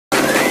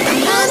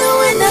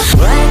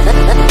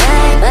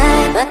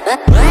Hey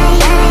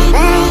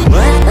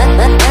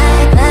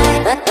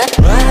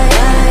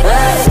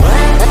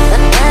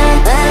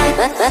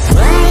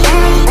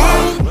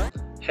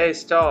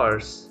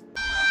stars!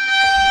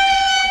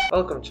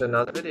 Welcome to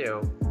another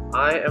video.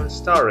 I am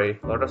Starry,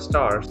 Lord of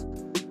Stars,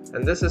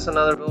 and this is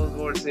another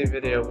WWZ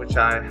video which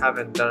I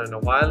haven't done in a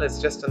while.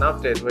 It's just an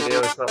update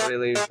video, it's not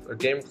really a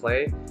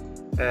gameplay.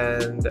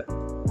 And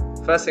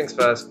first things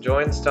first,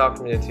 join Star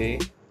Community.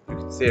 You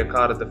can see a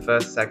card at the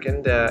first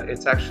second.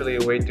 It's actually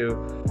a way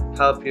to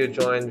help you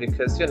join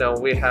because, you know,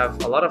 we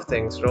have a lot of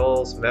things,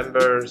 roles,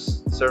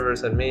 members,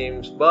 servers and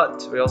memes,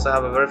 but we also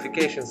have a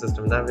verification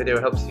system. That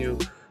video helps you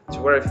to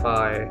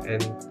verify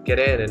and get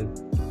in,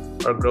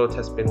 and our growth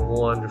has been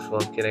wonderful.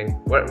 I'm kidding.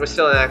 We're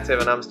still inactive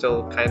and I'm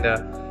still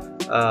kinda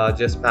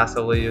just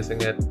passively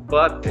using it,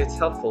 but it's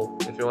helpful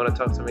if you want to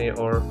talk to me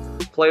or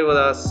play with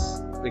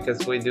us,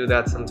 because we do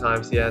that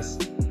sometimes, yes.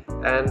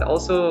 And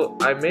also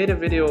I made a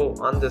video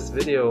on this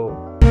video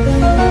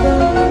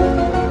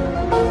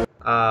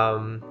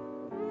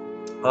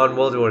on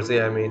World War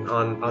Z, I mean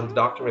on the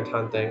document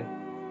hunting,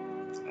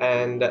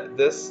 and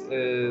this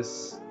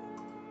is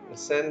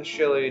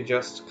essentially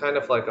just kind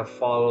of like a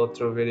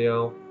follow-through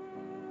video.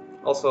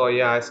 Also,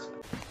 yeah,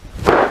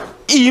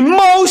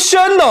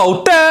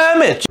 emotional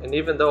damage. And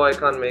even though I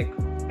can't make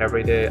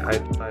every day, I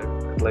try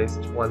at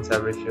least once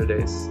every few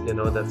days. You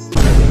know, that's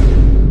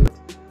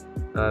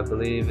I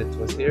believe it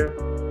was here.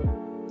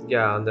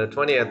 Yeah, on the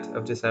 20th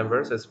of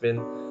December. So it's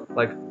been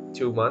like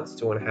 2 months,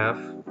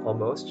 2.5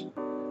 almost.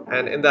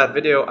 And in that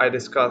video, I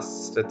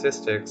discussed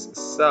statistics.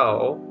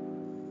 So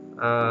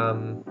I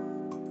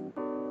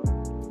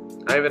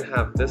even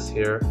have this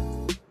here,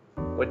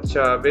 which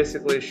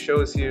basically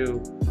shows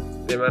you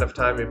the amount of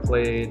time you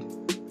played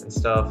and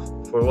stuff.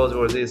 For World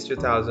War Z is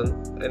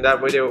 2000. In that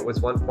video it was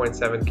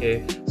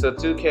 1.7k, so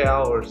 2k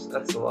hours.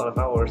 That's a lot of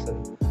hours.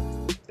 And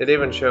it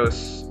even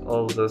shows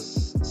all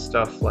this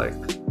stuff, like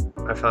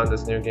I found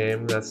this new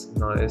game, that's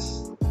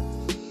nice.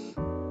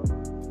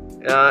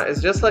 It's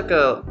just like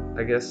a,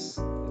 I guess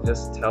it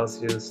just tells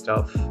you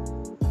stuff.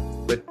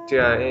 But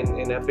yeah,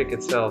 in Epic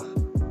itself.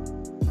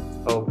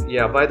 Oh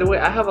yeah, by the way,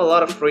 I have a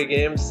lot of free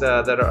games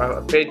that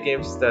are paid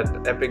games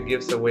that Epic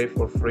gives away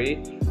for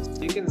free.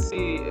 So you can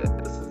see,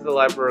 this is the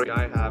library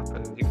I have,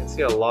 and you can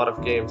see a lot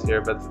of games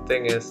here, but the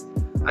thing is,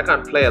 I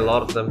can't play a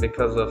lot of them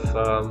because of,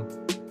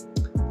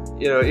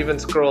 you know, even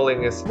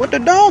scrolling is... What the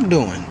dog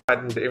doing? I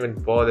didn't even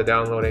bother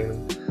downloading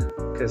them,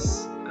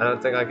 because I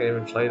don't think I can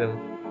even play them.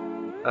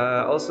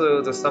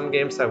 Also, there's some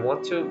games I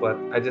want to, but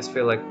I just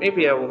feel like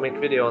maybe I will make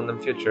video on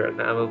them future,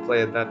 and I will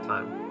play at that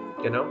time.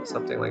 You know,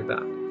 something like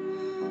that.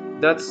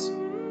 That's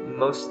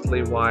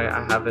mostly why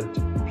I haven't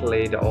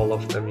played all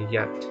of them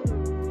yet.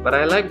 But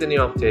I like the new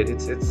update.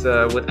 It's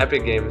with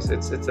Epic Games.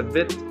 It's a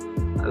bit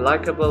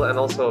likable and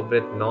also a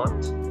bit not,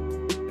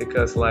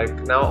 because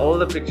like now all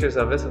the pictures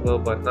are visible,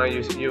 but now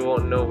you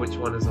won't know which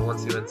one is the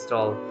ones you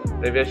install.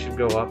 Maybe I should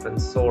go up and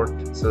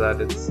sort so that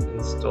it's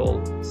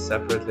installed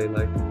separately,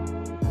 like,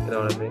 you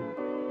know what I mean?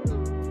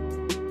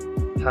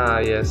 Ah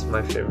yes,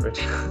 my favorite.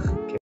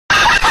 Okay.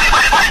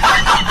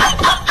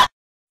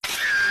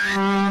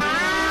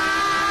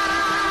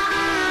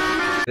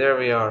 There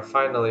we are,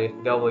 finally,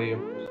 W.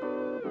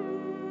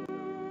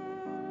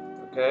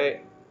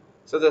 Okay,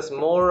 so there's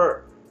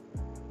more.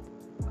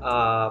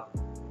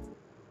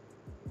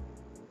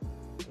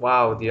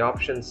 Wow, the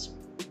options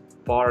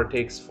bar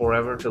takes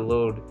forever to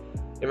load.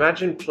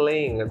 Imagine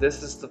playing,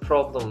 this is the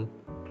problem,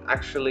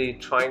 actually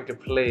trying to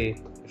play.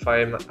 If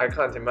I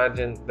can't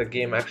imagine the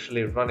game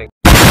actually running.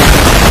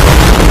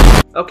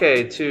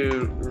 Okay,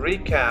 to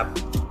recap,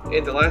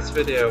 in the last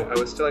video I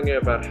was telling you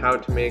about how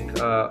to make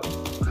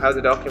how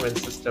the document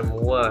system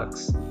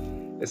works.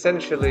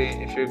 Essentially,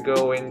 if you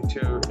go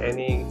into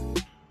any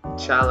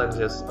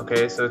challenges,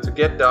 okay, so to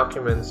get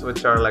documents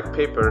which are like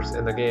papers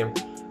in the game,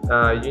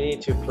 you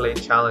need to play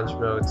challenge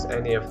modes,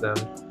 any of them,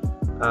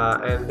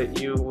 and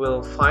you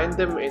will find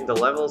them in the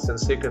levels and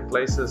secret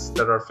places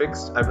that are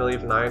fixed. I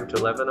believe 9 to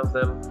 11 of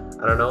them.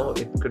 I don't know,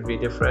 it could be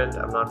different,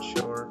 I'm not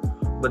sure,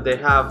 but they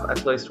have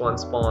at least one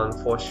spawn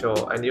for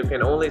sure, and you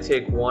can only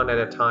take one at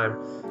a time.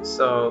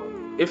 So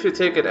if you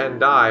take it and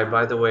die,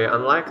 by the way,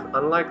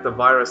 unlike the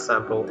virus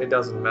sample, it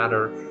doesn't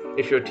matter.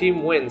 If your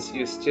team wins,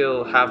 you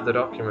still have the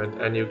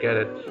document and you get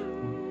it.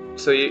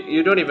 So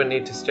you don't even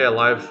need to stay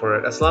alive for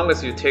it, as long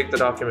as you take the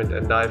document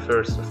and die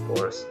first, of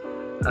course.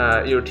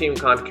 Your team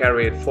can't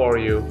carry it for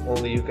you,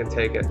 only you can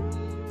take it.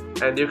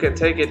 And you can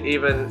take it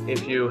even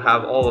if you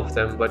have all of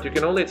them, but you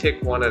can only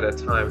take one at a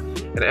time.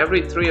 And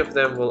every 3 of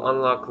them will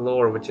unlock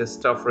lore, which is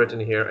stuff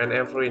written here, and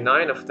every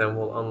 9 of them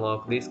will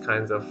unlock these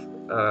kinds of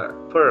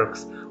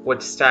perks,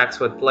 which stacks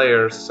with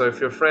players. So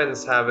if your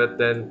friends have it,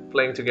 then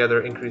playing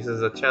together increases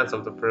the chance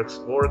of the perks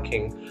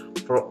working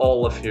for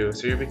all of you.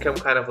 So you become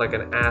kind of like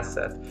an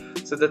asset.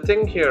 So the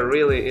thing here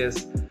really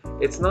is,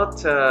 it's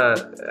not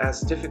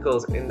as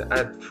difficult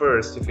at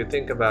first if you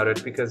think about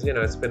it, because, you know,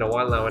 it's been a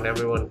while now and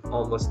everyone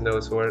almost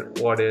knows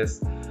what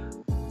is.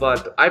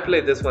 But I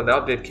played this when the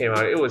update came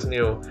out, it was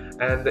new,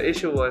 and the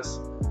issue was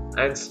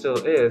and still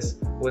is,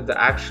 with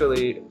the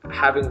actually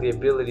having the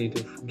ability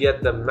to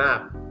get the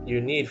map you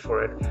need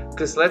for it.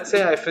 Because let's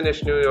say I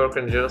finish New York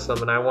and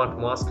Jerusalem and I want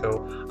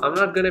Moscow, I'm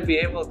not going to be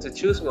able to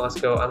choose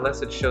Moscow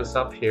unless it shows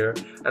up here,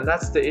 and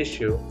that's the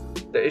issue.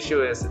 The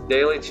issue is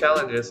daily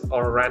challenges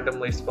are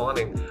randomly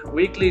spawning.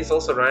 Weekly is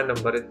also random,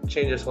 but it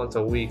changes once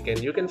a week,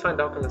 and you can find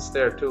documents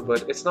there too,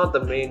 but it's not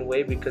the main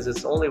way because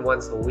it's only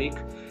once a week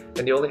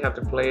and you only have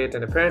to play it.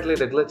 And apparently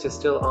the glitch is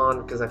still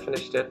on because I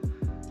finished it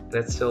and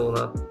it's still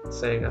not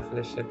saying I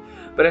finished it.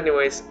 But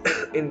anyways,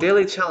 in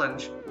daily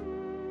challenge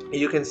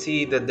you can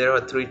see that there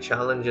are 3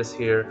 challenges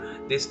here.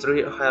 These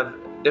 3 have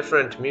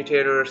different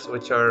mutators,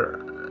 which are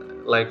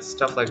like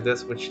stuff like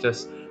this, which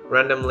just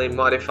randomly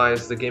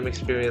modifies the game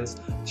experience.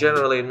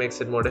 Generally it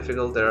makes it more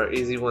difficult. There are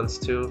easy ones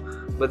too,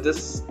 but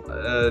this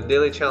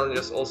daily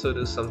challenges also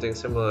do something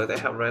similar. They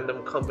have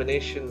random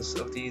combinations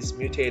of these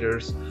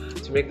mutators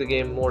to make the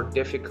game more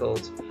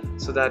difficult,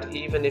 so that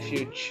even if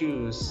you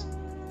choose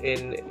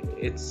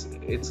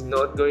it's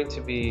not going to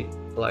be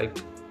like,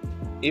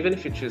 even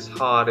if you choose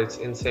hard, it's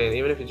insane.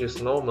 Even if you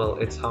choose normal,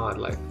 it's hard,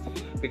 like,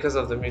 because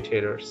of the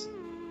mutators,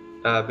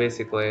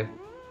 basically.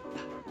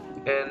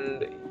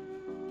 And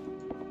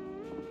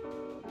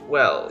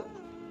well,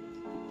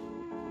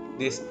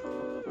 these,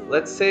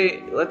 let's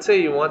say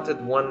you wanted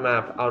one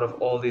map out of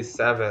all these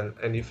 7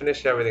 and you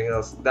finished everything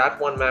else, that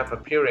one map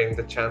appearing,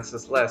 the chance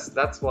is less.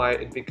 That's why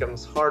it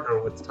becomes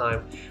harder with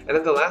time. And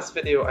in the last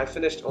video I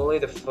finished only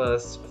the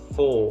first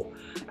 4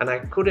 and I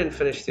couldn't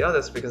finish the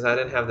others because I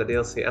didn't have the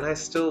DLC, and I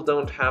still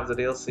don't have the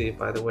DLC,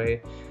 by the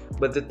way.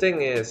 But the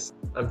thing is,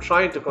 I'm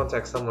trying to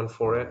contact someone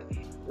for it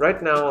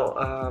right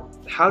now.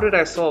 How did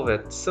I solve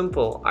it?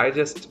 Simple. I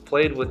just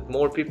played with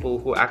more people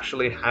who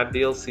actually had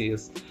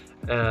DLCs,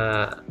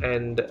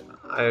 and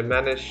I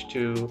managed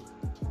to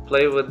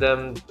play with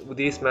them with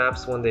these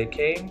maps when they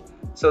came.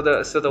 So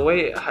the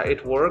way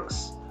it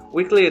works,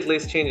 weekly at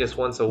least changes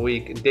once a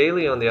week.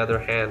 Daily, on the other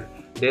hand,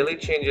 daily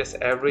changes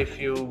every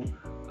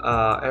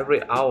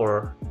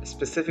hour.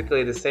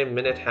 Specifically the same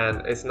minute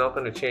hand is not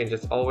going to change.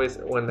 It's always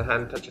when the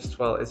hand touches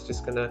 12, it's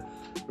just gonna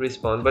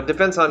respawn. But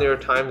depends on your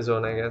time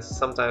zone, I guess.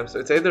 Sometimes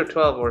it's either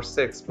 12 or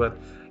 6, but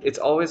it's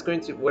always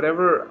going to,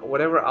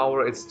 whatever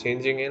hour it's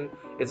changing in,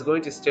 it's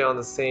going to stay on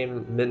the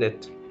same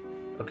minute,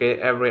 okay,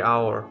 every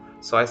hour.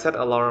 So I set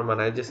alarm and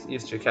I just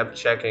used to keep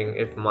checking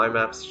if my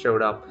maps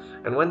showed up,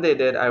 and when they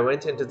did, I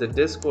went into the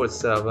Discord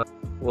server.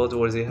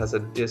 WWZ has a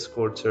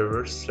Discord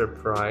server,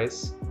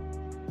 surprise.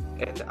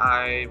 And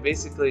I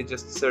basically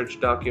just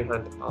searched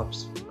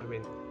DocuHuntingOps.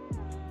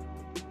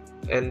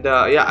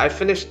 Yeah, I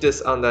finished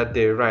this on that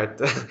day, right?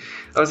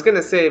 I was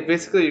gonna say,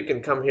 basically you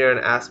can come here and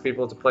ask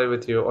people to play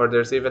with you, or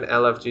there's even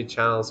LFG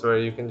channels where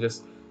you can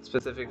just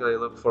specifically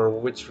look for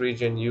which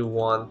region you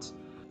want.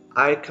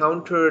 I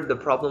countered the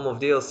problem of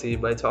DLC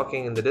by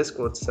talking in the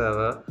Discord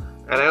server,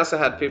 and I also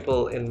had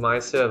people in my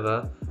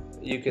server.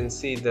 You can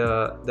see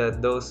that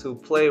those who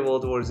play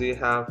World War Z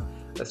have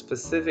a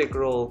specific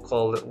role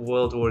called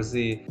World War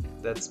Z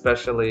that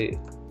specially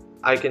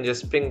I can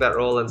just ping that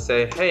role and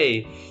say,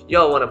 hey,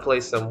 y'all want to play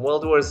some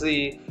World War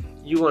Z,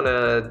 you want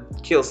to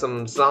kill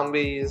some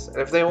zombies, and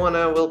if they want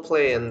to, we'll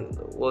play and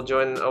we'll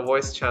join a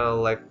voice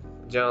channel like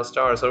General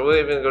Stars, or we'll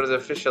even go to the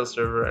official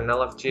server and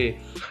LFG.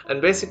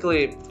 And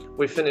basically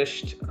we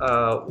finished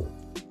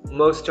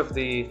most of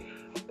the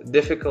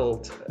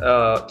difficult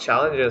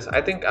challenges.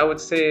 I think I would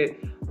say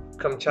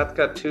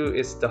Kamchatka 2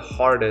 is the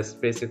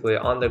hardest, basically,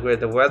 on the grid.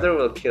 The weather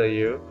will kill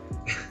you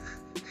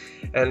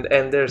and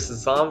there's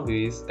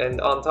zombies,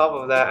 and on top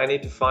of that I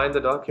need to find the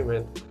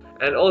document,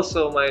 and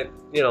also my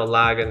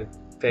lag and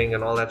ping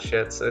and all that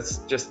shit, so it's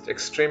just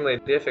extremely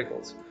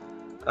difficult.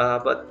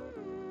 But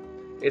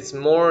it's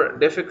more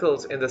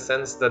difficult in the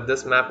sense that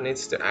this map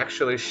needs to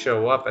actually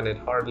show up, and it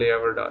hardly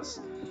ever does.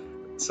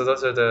 So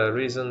those are the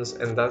reasons,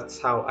 and that's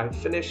how I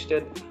finished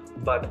it.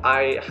 But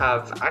I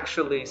have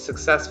actually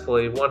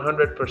successfully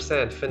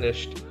 100%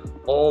 finished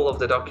all of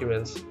the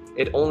documents.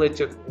 It only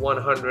took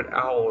 100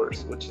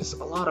 hours, which is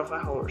a lot of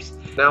hours.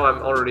 Now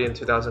I'm already in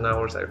 2000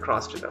 hours. I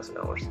crossed 2000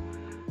 hours.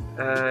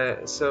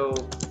 So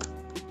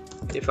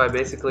if I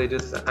basically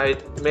just, I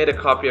made a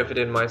copy of it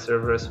in my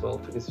server as well,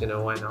 because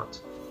why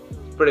not?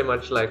 Pretty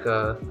much like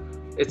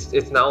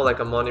it's now like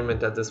a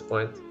monument at this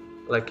point,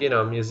 like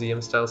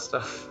museum style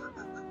stuff.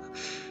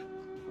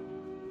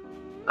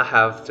 I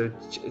have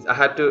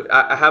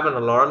an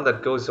alarm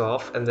that goes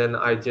off, and then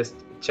I just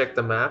check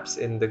the maps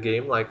in the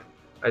game. Like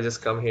I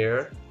just come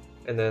here,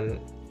 and then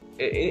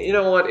you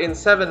know what? In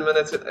 7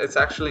 minutes, it's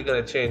actually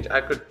gonna change.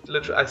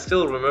 I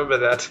still remember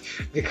that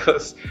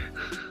because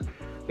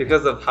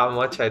of how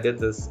much I did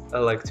this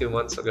like 2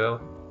 months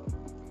ago.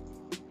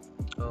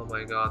 Oh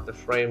my god, the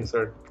frames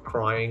are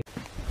crying.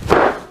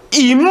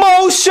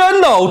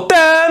 Emotional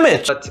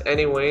damage. But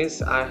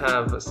anyways, I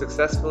have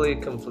successfully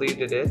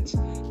completed it.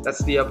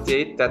 That's the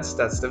update. That's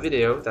the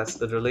video. That's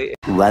literally it.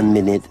 1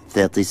 minute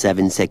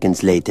 37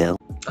 seconds later.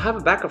 I have a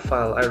backup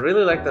file. I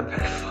really like that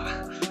backup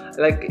file.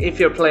 Like if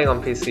you're playing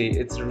on PC,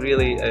 it's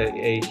really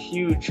a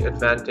huge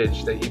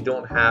advantage that you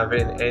don't have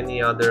in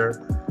any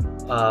other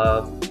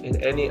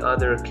in any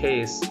other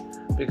case,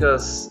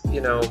 because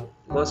you know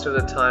most of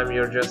the time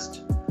you're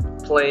just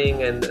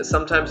playing, and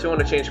sometimes you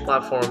want to change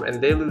platform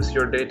and they lose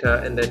your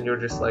data, and then you're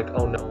just like,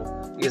 oh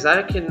no, because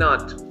I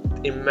cannot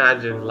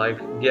imagine like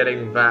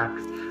getting back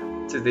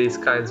to these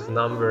kinds of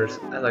numbers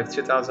at like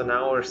 2,000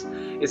 hours.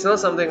 It's not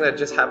something that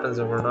just happens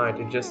overnight,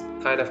 it just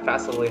kind of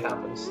passively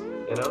happens,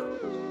 you know.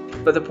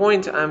 But the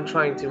point I'm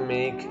trying to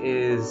make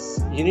is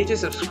you need to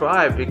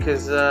subscribe,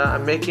 because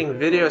I'm making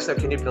videos. Now,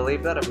 can you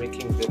believe that? I'm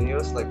making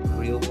videos, like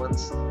real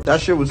ones. That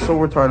shit was so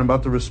retarded. I'm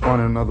about to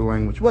respond in another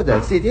language.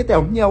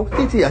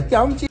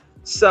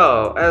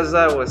 So, as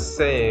I was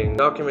saying,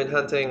 document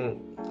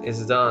hunting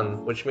is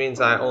done, which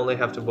means I only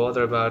have to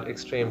bother about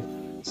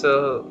extreme.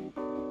 So,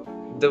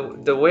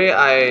 the way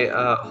I,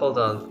 hold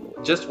on,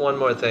 just one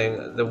more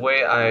thing. The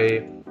way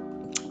I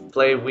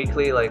play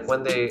weekly, like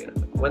when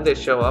they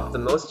show up, the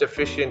most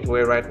efficient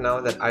way right now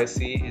that I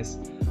see is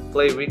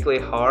play weekly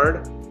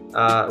hard,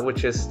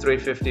 which is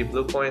 350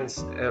 blue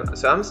coins.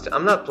 So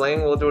I'm not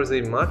playing World War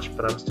Z much,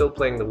 but I'm still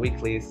playing the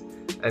weeklies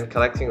and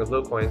collecting the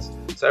blue coins.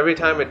 So every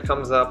time it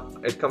comes up,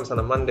 it comes on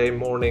a Monday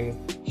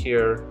morning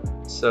here.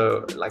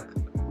 So like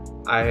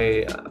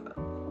I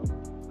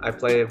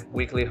play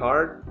weekly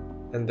hard,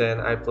 and then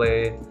I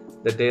play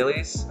the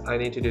dailies. I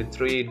need to do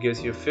 3, it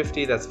gives you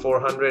 50, that's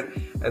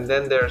 400. And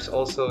then there's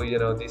also, you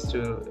know, these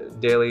 2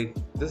 daily,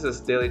 this is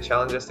daily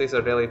challenges, these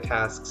are daily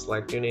tasks,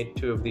 like you need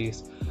 2 of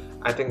these.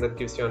 I think that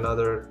gives you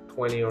another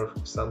 20 or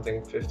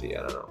something, 50, I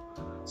don't know.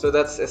 So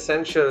that's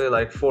essentially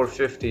like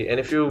 450. And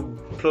if you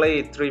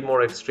play 3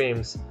 more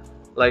extremes,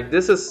 like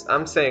this is,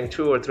 I'm saying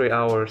 2 or 3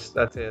 hours,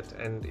 that's it.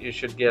 And you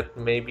should get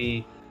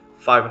maybe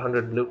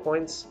 500 blue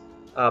coins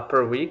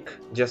per week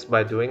just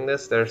by doing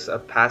this. There's a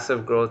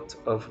passive growth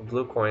of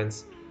blue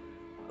coins,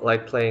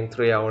 like playing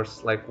 3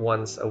 hours like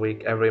once a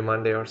week, every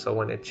Monday or so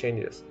when it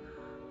changes,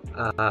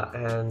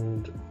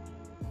 and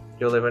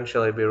you'll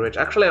eventually be rich.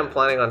 Actually, I'm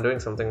planning on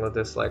doing something with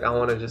this. Like I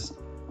want to just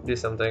do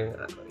something.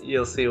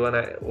 You'll see when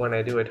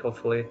I do it,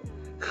 hopefully.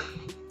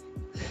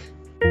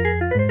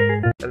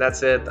 And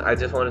that's it. I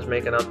just wanted to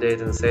make an update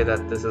and say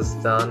that this is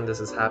done, this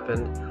has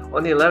happened.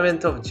 On the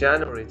 11th of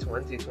January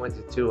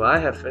 2022, I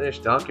have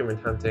finished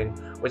document hunting,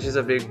 which is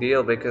a big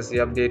deal because the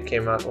update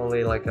came out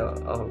only like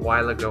a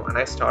while ago, and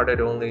I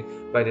started only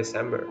by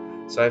December.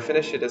 So I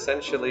finished it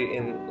essentially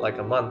in like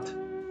a month,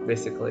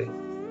 basically.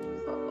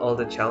 All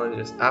the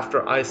challenges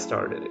after I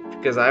started it,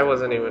 because I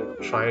wasn't even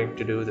trying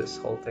to do this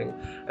whole thing.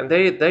 And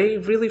they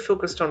really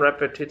focused on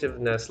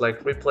repetitiveness,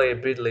 like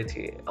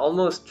replayability,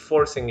 almost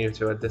forcing you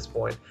to at this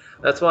point.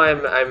 That's why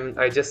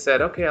I just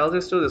said, okay, I'll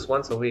just do this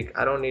once a week.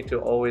 I don't need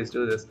to always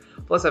do this.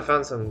 Plus I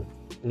found some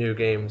new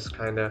games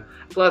kinda.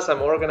 Plus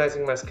I'm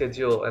organizing my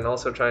schedule and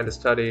also trying to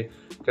study,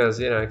 because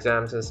you know,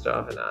 exams and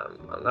stuff, and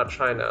I'm not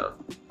trying to,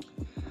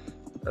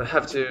 I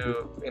have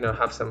to, you know,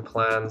 have some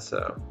plans.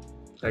 So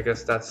I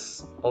guess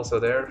that's also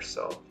there.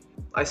 So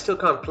I still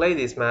can't play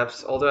these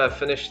maps, although I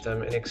finished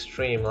them in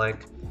extreme.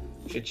 Like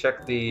if you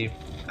check the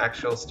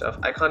actual stuff,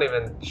 I can't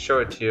even show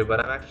it to you, but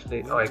I'm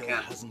actually, oh I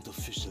can.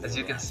 As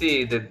you can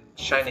see, the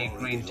shiny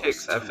green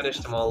ticks, I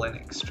finished them all in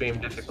extreme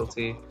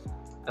difficulty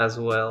as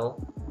well.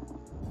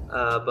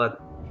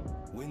 But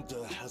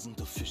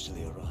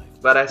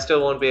I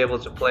still won't be able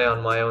to play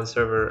on my own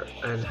server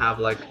and have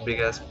like big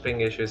ass ping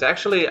issues.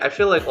 Actually, I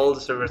feel like all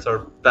the servers are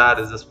bad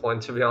at this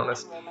point, to be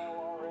honest.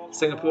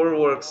 Singapore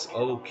works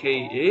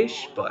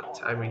okay-ish, but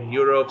I mean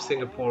Europe,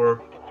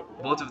 Singapore,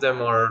 both of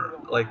them are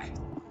like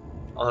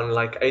on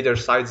like either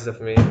sides of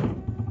me.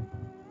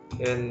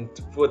 And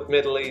with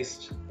Middle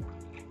East,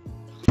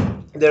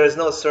 there is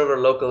no server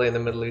locally in the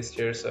Middle East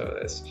here, so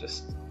it's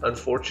just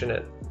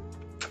unfortunate.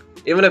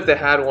 Even if they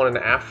had one in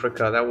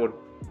Africa, that would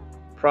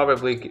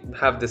probably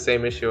have the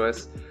same issue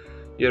as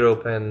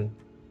Europe and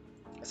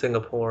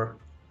Singapore.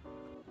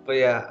 But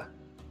yeah,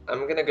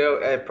 I'm gonna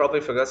go. I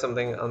probably forgot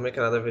something. I'll make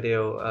another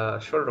video,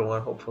 shorter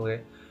one hopefully.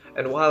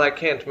 And while I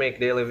can't make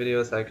daily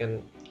videos, I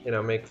can, you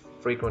know, make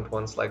frequent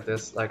ones like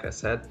this, like I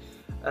said.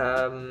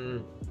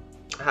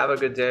 Have a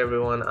good day,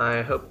 everyone.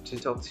 I hope to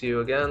talk to you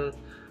again.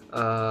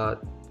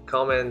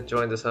 Comment,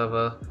 join the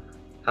server.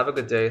 Have a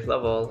good day,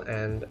 love all,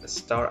 and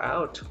star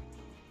out.